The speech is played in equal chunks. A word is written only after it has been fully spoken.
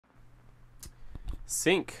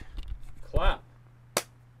Sync. Clap.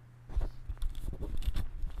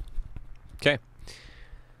 Okay.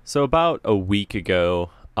 So about a week ago,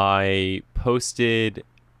 I posted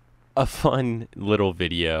a fun little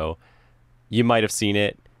video. You might have seen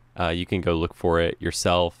it. You can go look for it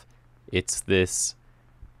yourself. It's this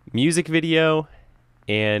music video,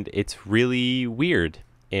 and it's really weird,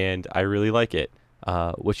 and I really like it.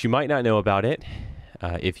 What you might not know about it,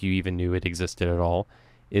 if you even knew it existed at all,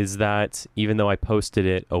 is that even though I posted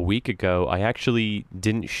it a week ago, I actually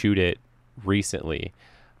didn't shoot it recently.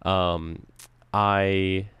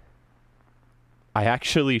 I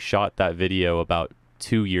actually shot that video about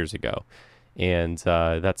 2 years ago, and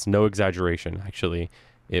that's no exaggeration. Actually,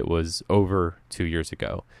 it was over 2 years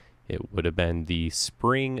ago. It would have been the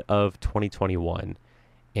spring of 2021,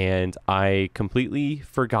 and I completely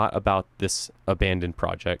forgot about this abandoned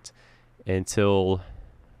project until,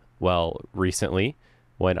 well, recently,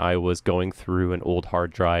 when I was going through an old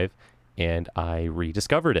hard drive and I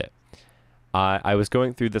rediscovered it. I was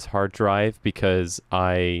going through this hard drive because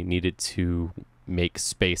I needed to make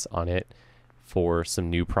space on it for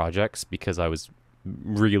some new projects because I was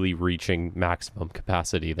really reaching maximum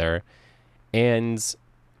capacity there. And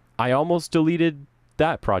I almost deleted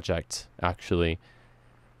that project, actually,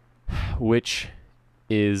 which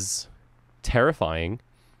is terrifying.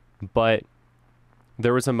 But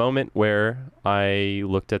there was a moment where I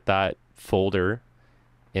looked at that folder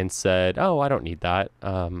and said, oh, I don't need that.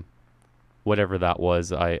 Whatever that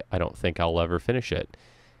was, I don't think I'll ever finish it.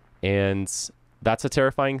 And that's a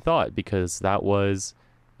terrifying thought because that was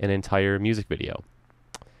an entire music video.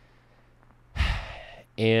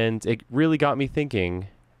 And it really got me thinking,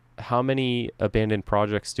 how many abandoned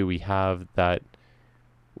projects do we have that,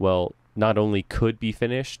 well, not only could be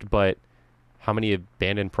finished, but how many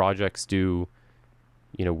abandoned projects do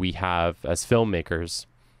we have as filmmakers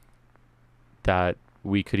that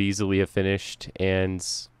we could easily have finished and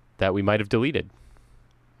that we might have deleted.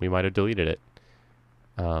 We might have deleted it.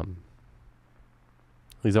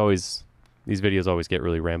 These videos always get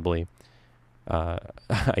really rambly. I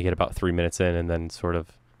get about 3 minutes in and then sort of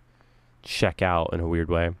check out in a weird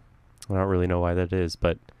way. I don't really know why that is,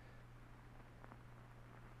 but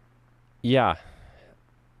yeah.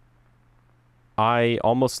 I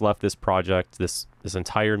almost left this project, this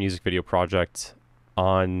entire music video project,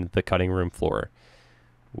 on the cutting room floor,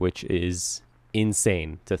 which is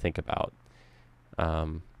insane to think about.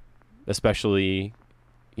 Especially,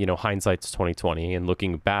 hindsight's 2020, and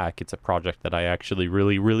looking back, it's a project that I actually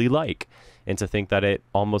really, really like. And to think that it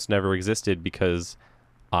almost never existed because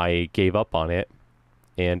I gave up on it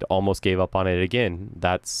and almost gave up on it again,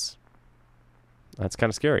 that's kind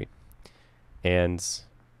of scary. And,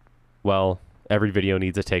 well, every video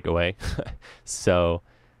needs a takeaway. So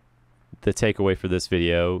the takeaway for this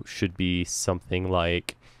video should be something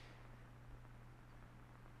like,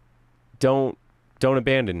 don't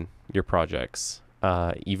abandon your projects,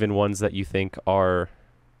 even ones that you think are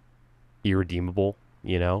irredeemable,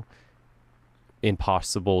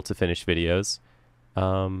 impossible to finish videos.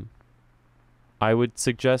 I would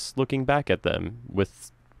suggest looking back at them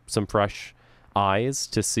with some fresh eyes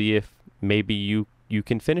to see if maybe you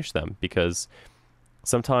can finish them, because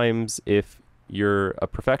sometimes if you're a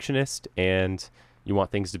perfectionist and you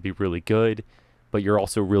want things to be really good, but you're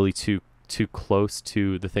also really too close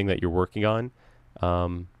to the thing that you're working on,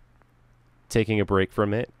 taking a break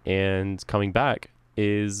from it and coming back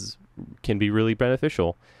can be really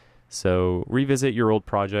beneficial. So revisit your old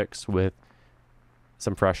projects with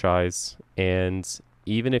some fresh eyes, and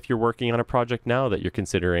even if you're working on a project now that you're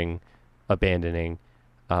considering abandoning,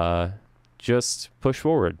 just push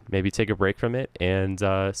forward. Maybe take a break from it and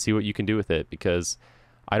see what you can do with it, because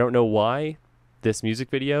I don't know why this music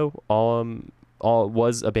video all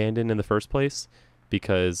was abandoned in the first place,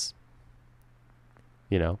 because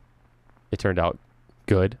it turned out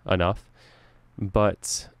good enough.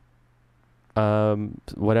 But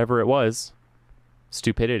whatever it was,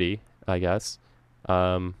 stupidity, I guess,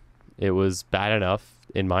 it was bad enough,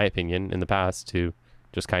 in my opinion, in the past to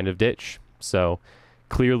just kind of ditch. So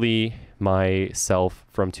clearly myself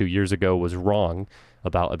from 2 years ago was wrong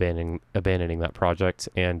about abandoning that project,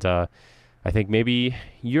 and I think maybe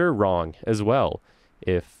you're wrong as well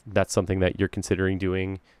if that's something that you're considering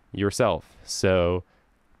doing yourself. So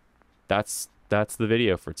that's the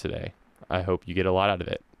video for today. I hope you get a lot out of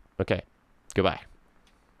it. Okay, goodbye.